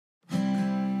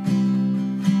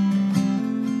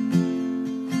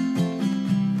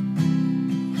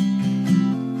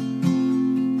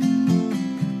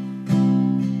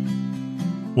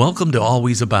Welcome to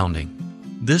Always Abounding.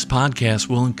 This podcast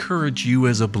will encourage you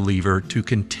as a believer to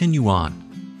continue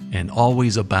on and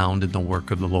always abound in the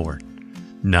work of the Lord.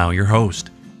 Now your host,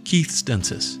 Keith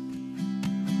Stensis.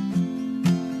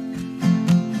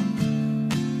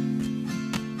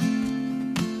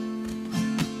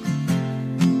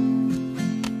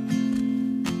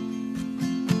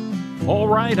 All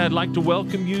right, I'd like to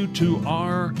welcome you to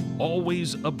our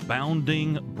Always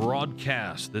Abounding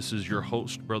broadcast. This is your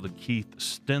host, Brother Keith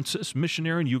Stensis,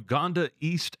 missionary in Uganda,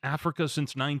 East Africa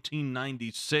since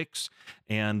 1996.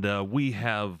 And we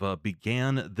have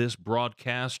began this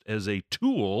broadcast as a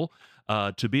tool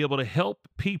to be able to help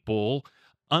people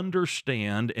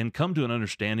understand and come to an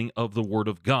understanding of the Word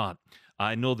of God.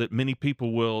 I know that many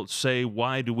people will say,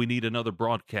 why do we need another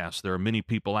broadcast? There are many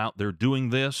people out there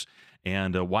doing this.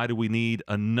 And why do we need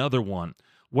another one?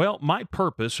 Well, my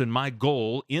purpose and my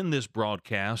goal in this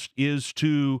broadcast is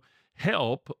to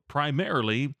help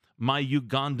primarily my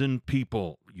Ugandan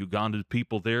people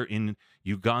there in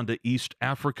Uganda, East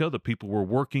Africa, the people we're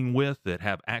working with that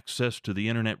have access to the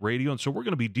internet radio. And so we're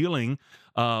going to be dealing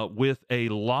with a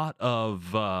lot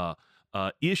of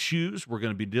issues. We're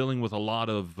going to be dealing with a lot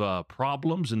of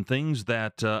problems and things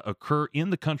that occur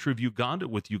in the country of Uganda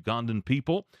with Ugandan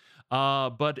people.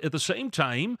 But at the same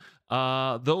time,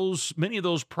 many of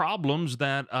those problems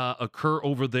that occur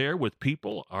over there with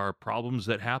people are problems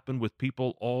that happen with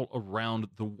people all around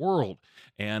the world.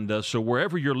 And so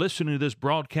wherever you're listening to this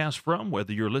broadcast from,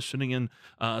 whether you're listening in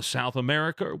South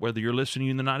America, or whether you're listening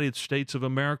in the United States of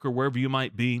America, wherever you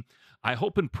might be, I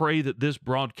hope and pray that this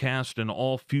broadcast and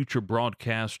all future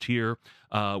broadcasts here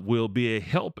will be a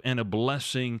help and a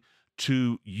blessing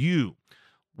to you.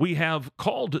 We have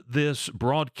called this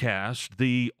broadcast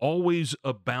the Always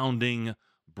Abounding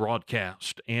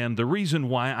broadcast. And the reason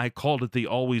why I called it the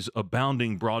Always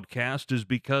Abounding broadcast is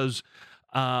because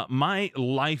my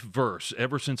life verse,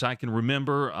 ever since I can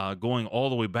remember, going all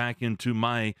the way back into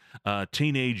my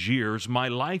teenage years, my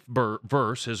life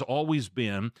verse has always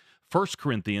been 1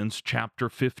 Corinthians chapter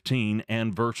 15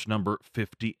 and verse number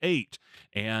 58.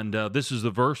 And this is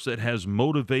the verse that has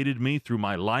motivated me through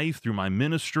my life, through my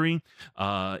ministry,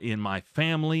 in my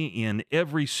family, in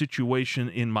every situation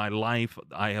in my life.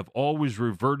 I have always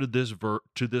reverted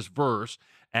to this verse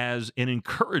as an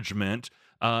encouragement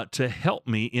to help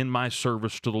me in my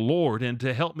service to the Lord and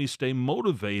to help me stay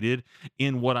motivated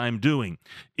in what I'm doing.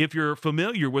 If you're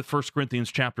familiar with 1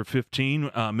 Corinthians chapter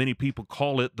 15, many people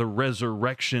call it the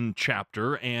resurrection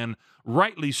chapter, and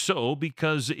rightly so,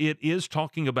 because it is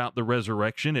talking about the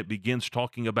resurrection. It begins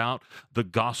talking about the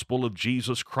gospel of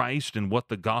Jesus Christ and what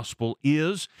the gospel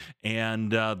is,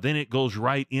 and then it goes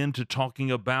right into talking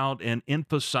about and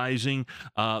emphasizing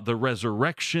the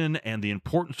resurrection and the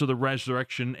importance of the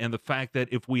resurrection and the fact that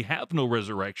if we have no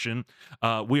resurrection,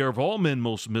 we are of all men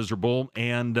most miserable,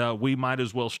 and we might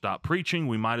as well stop preaching.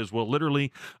 We might as well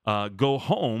literally go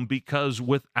home, because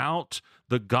without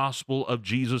the gospel of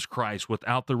Jesus Christ,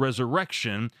 without the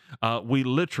resurrection, we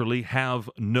literally have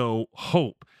no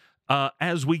hope.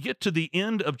 As we get to the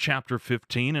end of chapter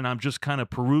 15, and I'm just kind of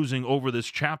perusing over this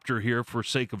chapter here for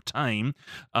sake of time,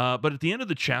 but at the end of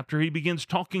the chapter, he begins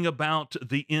talking about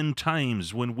the end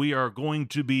times when we are going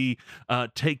to be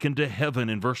taken to heaven.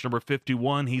 In verse number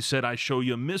 51, he said, I show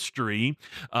you a mystery.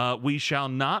 We shall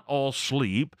not all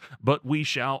sleep, but we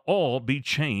shall all be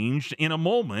changed in a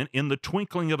moment, in the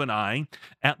twinkling of an eye,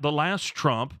 at the last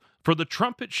trump. For the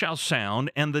trumpet shall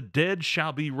sound, and the dead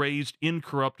shall be raised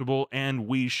incorruptible, and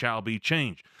we shall be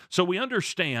changed. So we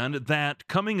understand that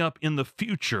coming up in the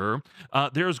future,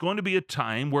 there's going to be a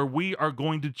time where we are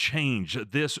going to change.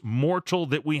 This mortal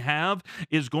that we have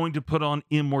is going to put on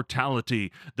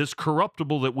immortality. This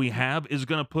corruptible that we have is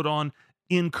going to put on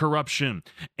incorruption.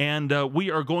 And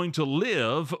we are going to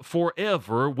live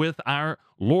forever with our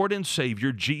Lord and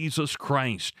Savior, Jesus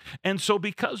Christ. And so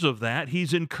because of that,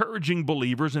 he's encouraging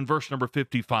believers in verse number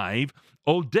 55,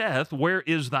 O death, where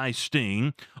is thy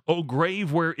sting? O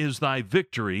grave, where is thy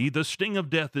victory? The sting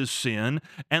of death is sin,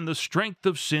 and the strength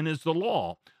of sin is the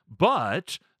law.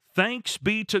 But thanks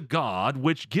be to God,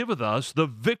 which giveth us the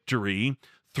victory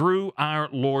through our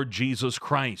Lord Jesus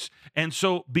Christ. And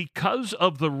so because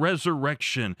of the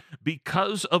resurrection,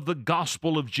 because of the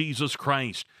gospel of Jesus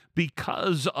Christ,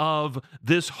 because of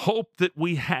this hope that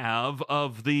we have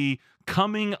of the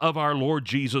coming of our Lord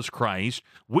Jesus Christ,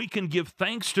 we can give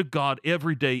thanks to God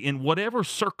every day in whatever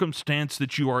circumstance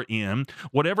that you are in,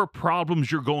 whatever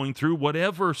problems you're going through,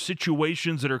 whatever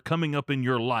situations that are coming up in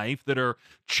your life that are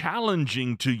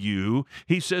challenging to you.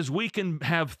 He says we can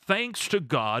have thanks to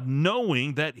God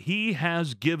knowing that He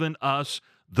has given us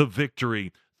the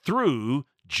victory through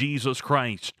Jesus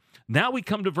Christ. Now we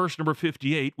come to verse number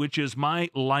 58, which is my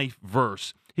life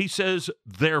verse. He says,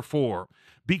 therefore,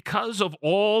 because of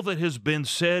all that has been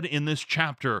said in this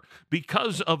chapter,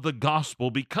 because of the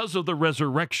gospel, because of the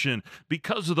resurrection,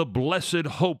 because of the blessed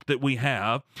hope that we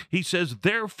have, he says,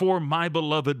 therefore, my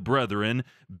beloved brethren,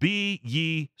 be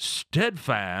ye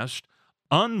steadfast,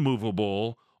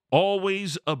 unmovable,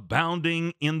 always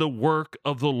abounding in the work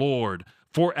of the Lord.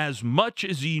 For as much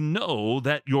as ye know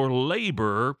that your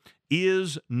labor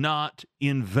is not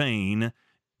in vain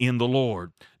in the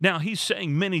Lord. Now, he's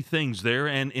saying many things there,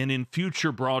 and in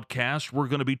future broadcasts, we're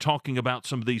going to be talking about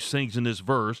some of these things in this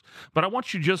verse, but I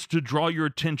want you just to draw your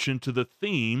attention to the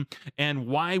theme and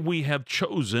why we have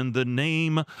chosen the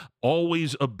name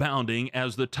Always Abounding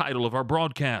as the title of our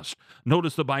broadcast.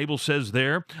 Notice the Bible says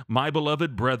there, my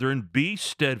beloved brethren, be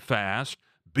steadfast,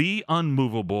 be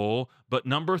unmovable, but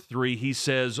number 3, he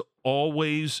says,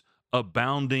 always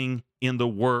abounding in the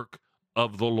work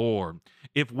of the Lord.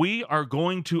 If we are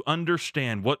going to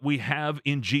understand what we have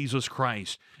in Jesus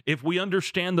Christ, if we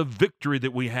understand the victory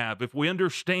that we have, if we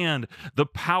understand the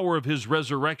power of his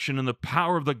resurrection and the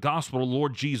power of the gospel of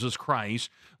Lord Jesus Christ,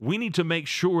 we need to make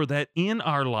sure that in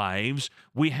our lives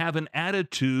we have an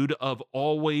attitude of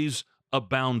always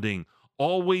abounding,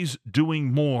 always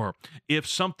doing more. If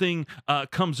something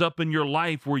comes up in your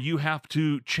life where you have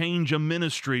to change a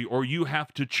ministry or you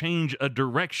have to change a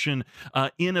direction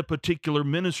in a particular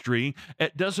ministry,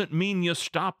 it doesn't mean you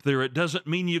stop there. It doesn't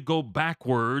mean you go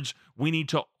backwards. We need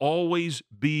to always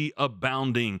be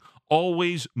abounding,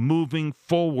 always moving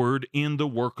forward in the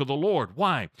work of the Lord.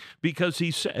 Why? Because he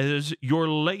says your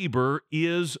labor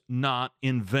is not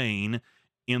in vain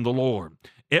in the Lord.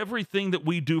 Everything that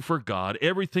we do for God,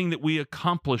 everything that we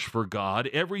accomplish for God,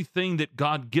 everything that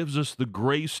God gives us the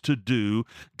grace to do,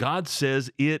 God says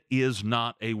it is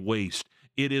not a waste.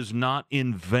 It is not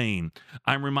in vain.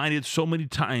 I'm reminded so many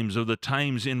times of the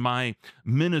times in my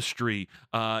ministry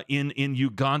in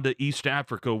Uganda, East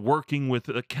Africa, working with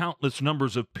countless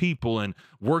numbers of people and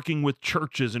working with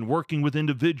churches and working with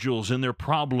individuals and their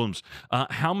problems.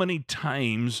 How many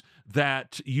times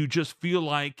that you just feel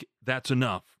like that's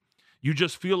enough. You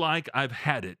just feel like I've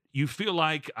had it. You feel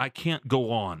like I can't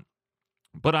go on.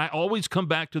 But I always come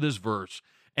back to this verse,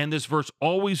 and this verse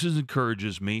always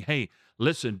encourages me. Hey,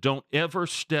 listen, don't ever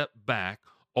step back.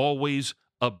 Always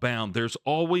abound. There's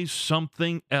always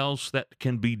something else that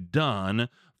can be done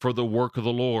for the work of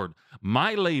the Lord.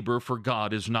 My labor for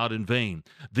God is not in vain.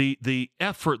 The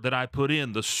effort that I put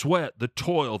in, the sweat, the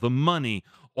toil, the money,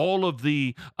 all of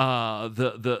the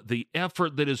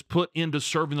effort that is put into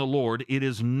serving the Lord, it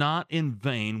is not in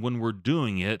vain when we're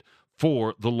doing it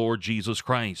for the Lord Jesus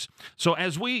Christ. So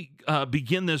as we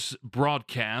begin this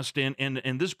broadcast,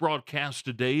 and this broadcast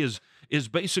today is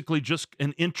basically just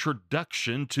an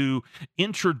introduction to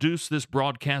introduce this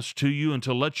broadcast to you and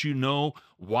to let you know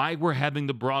why we're having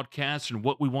the broadcast and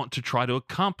what we want to try to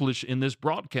accomplish in this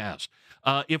broadcast.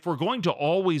 If we're going to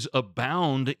always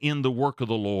abound in the work of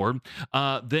the Lord,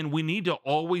 then we need to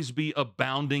always be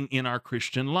abounding in our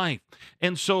Christian life.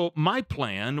 And so my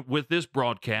plan with this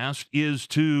broadcast is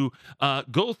to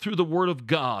go through the Word of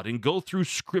God and go through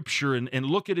Scripture and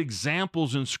look at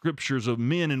examples in Scriptures of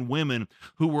men and women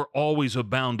who were always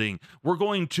abounding. We're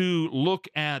going to look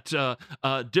at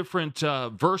different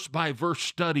verse-by-verse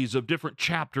studies of different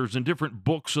chapters and different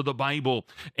books of the Bible,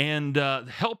 and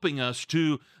helping us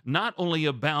to not only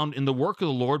abound in the work of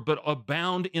the Lord, but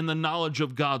abound in the knowledge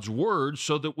of God's Word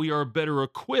so that we are better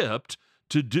equipped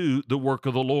to do the work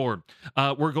of the Lord.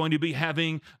 We're going to be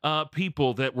having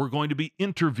people that we're going to be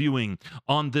interviewing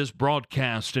on this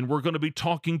broadcast, and we're going to be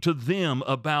talking to them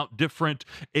about different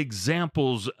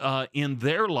examples in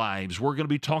their lives. We're going to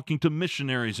be talking to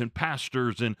missionaries and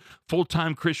pastors and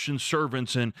full-time Christian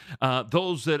servants and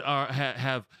those that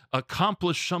have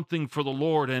accomplished something for the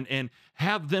Lord, and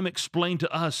have them explain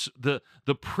to us the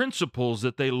principles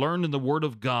that they learned in the Word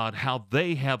of God, how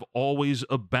they have always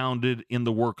abounded in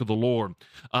the work of the Lord.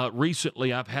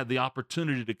 Recently, I've had the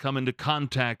opportunity to come into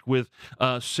contact with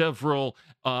several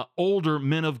older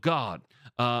men of God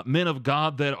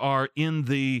that are in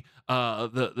the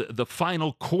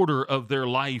final quarter of their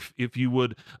life, if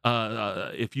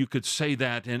you could say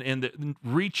that, and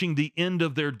reaching the end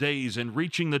of their days and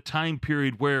reaching the time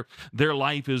period where their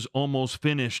life is almost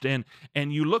finished. And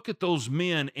you look at those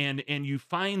men and you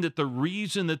find that the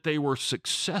reason that they were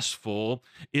successful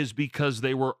is because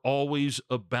they were always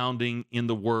abounding in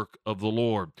the work of the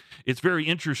Lord. It's very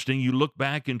interesting. You look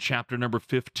back in chapter number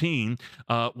 15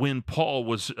 when Paul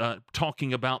was talking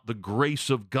talking about the grace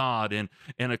of God and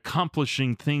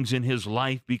accomplishing things in his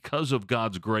life because of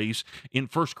God's grace. In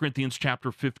 1 Corinthians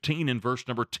chapter 15 and verse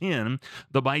number 10,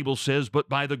 the Bible says, "But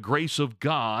by the grace of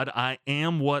God I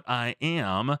am what I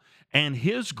am, and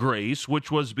his grace,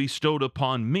 which was bestowed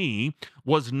upon me,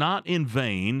 was not in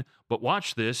vain." But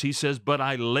watch this, he says, "But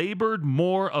I labored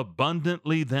more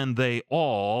abundantly than they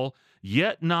all,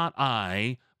 yet not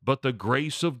I, but the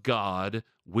grace of God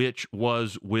which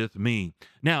was with me."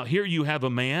 Now, here you have a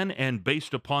man, and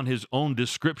based upon his own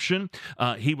description,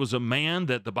 he was a man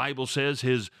that the Bible says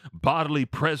his bodily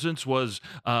presence was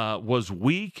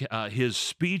weak. His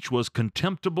speech was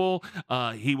contemptible.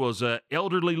 He was an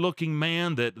elderly-looking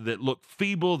man that looked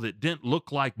feeble, that didn't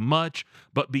look like much.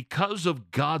 But because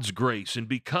of God's grace and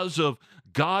because of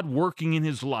God working in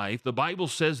his life, the Bible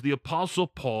says the Apostle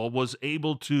Paul was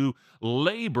able to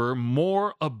labor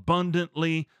more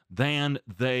abundantly than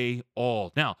they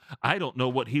all. Now, I don't know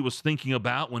what he was thinking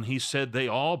about when he said they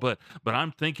all, but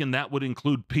I'm thinking that would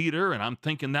include Peter, and I'm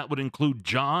thinking that would include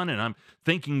John, and I'm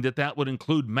thinking that would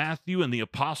include Matthew and the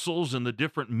apostles and the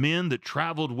different men that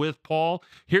traveled with Paul.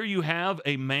 Here you have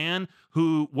a man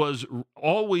who was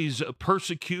always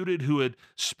persecuted, who had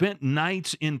spent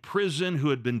nights in prison, who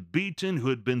had been beaten, who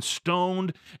had been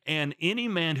stoned, and any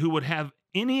man who would have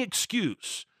any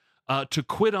excuse to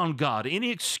quit on God,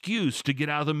 any excuse to get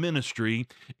out of the ministry,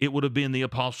 it would have been the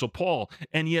Apostle Paul.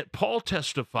 And yet Paul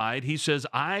testified, he says,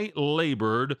 "I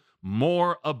labored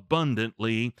more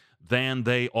abundantly than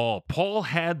they all." Paul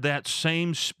had that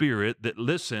same spirit that,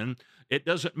 listen, it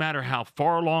doesn't matter how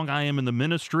far along I am in the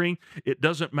ministry. It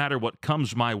doesn't matter what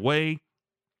comes my way.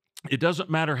 It doesn't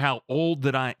matter how old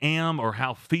that I am or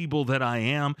how feeble that I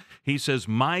am. He says,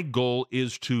 my goal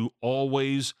is to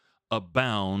always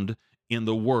abound in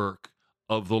the work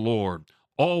of the Lord.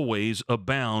 Always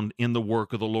abound in the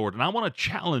work of the Lord. And I want to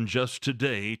challenge us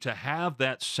today to have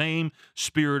that same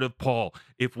spirit of Paul.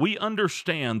 If we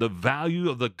understand the value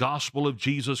of the gospel of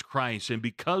Jesus Christ, and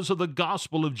because of the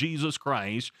gospel of Jesus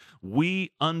Christ,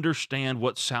 we understand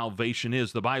what salvation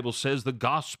is. The Bible says the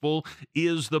gospel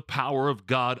is the power of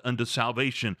God unto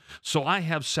salvation. So I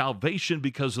have salvation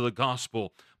because of the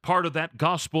gospel. Part of that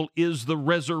gospel is the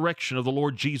resurrection of the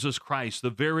Lord Jesus Christ, the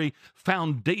very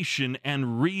foundation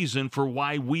and reason for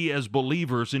why we as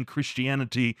believers in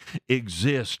Christianity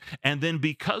exist. And then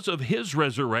because of his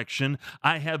resurrection,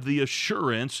 I have the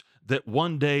assurance that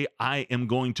one day I am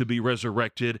going to be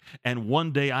resurrected, and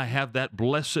one day I have that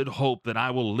blessed hope that I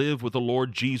will live with the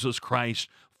Lord Jesus Christ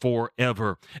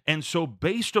forever. And so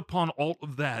based upon all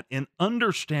of that and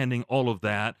understanding all of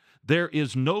that, there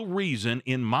is no reason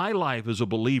in my life as a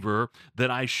believer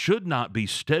that I should not be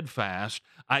steadfast,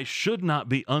 I should not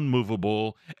be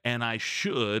unmovable, and I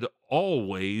should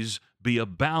always be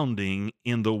abounding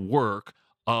in the work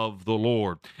of the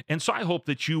Lord. And so I hope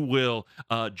that you will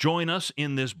join us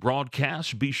in this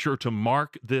broadcast. Be sure to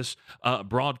mark this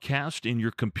broadcast in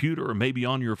your computer or maybe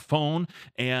on your phone,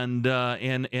 and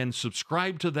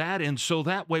subscribe to that. And so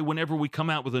that way, whenever we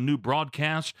come out with a new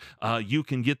broadcast, you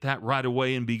can get that right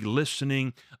away and be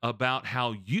listening about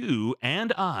how you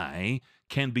and I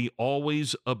can be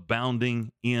always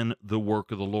abounding in the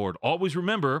work of the Lord. Always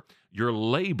remember, your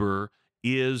labor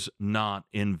is not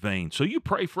in vain. So you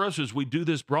pray for us as we do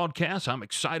this broadcast. I'm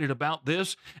excited about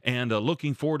this and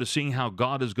looking forward to seeing how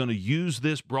God is going to use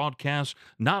this broadcast,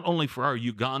 not only for our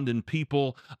Ugandan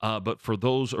people, but for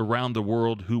those around the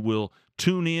world who will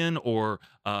tune in or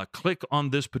click on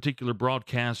this particular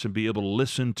broadcast and be able to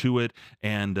listen to it.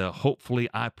 And hopefully,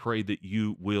 I pray that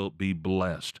you will be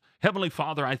blessed. Heavenly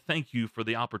Father, I thank you for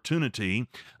the opportunity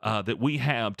that we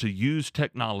have to use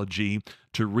technology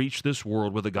to reach this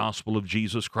world with the gospel of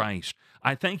Jesus Christ.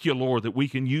 I thank you, Lord, that we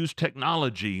can use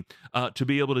technology to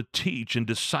be able to teach and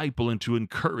disciple and to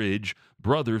encourage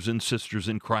brothers and sisters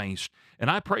in Christ. And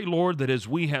I pray, Lord, that as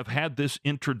we have had this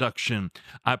introduction,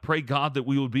 I pray, God, that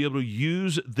we will be able to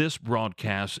use this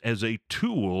broadcast as a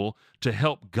tool to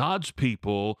help God's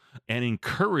people and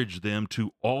encourage them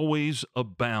to always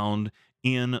abound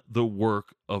in the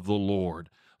work of the Lord.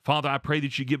 Father, I pray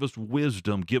that you give us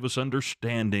wisdom, give us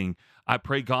understanding. I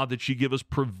pray, God, that you give us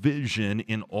provision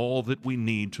in all that we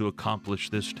need to accomplish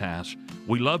this task.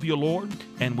 We love you, Lord,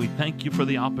 and we thank you for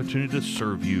the opportunity to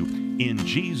serve you. In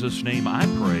Jesus' name I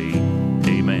pray,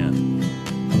 amen.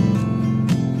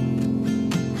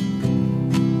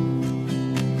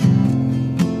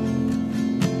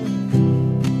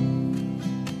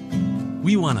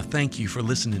 We want to thank you for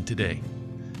listening today.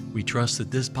 We trust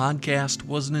that this podcast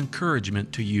was an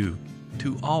encouragement to you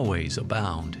to always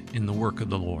abound in the work of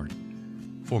the Lord.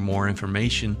 For more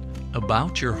information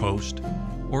about your host,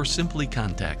 or simply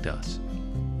contact us,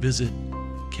 visit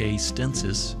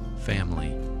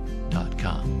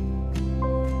kstensisfamily.com.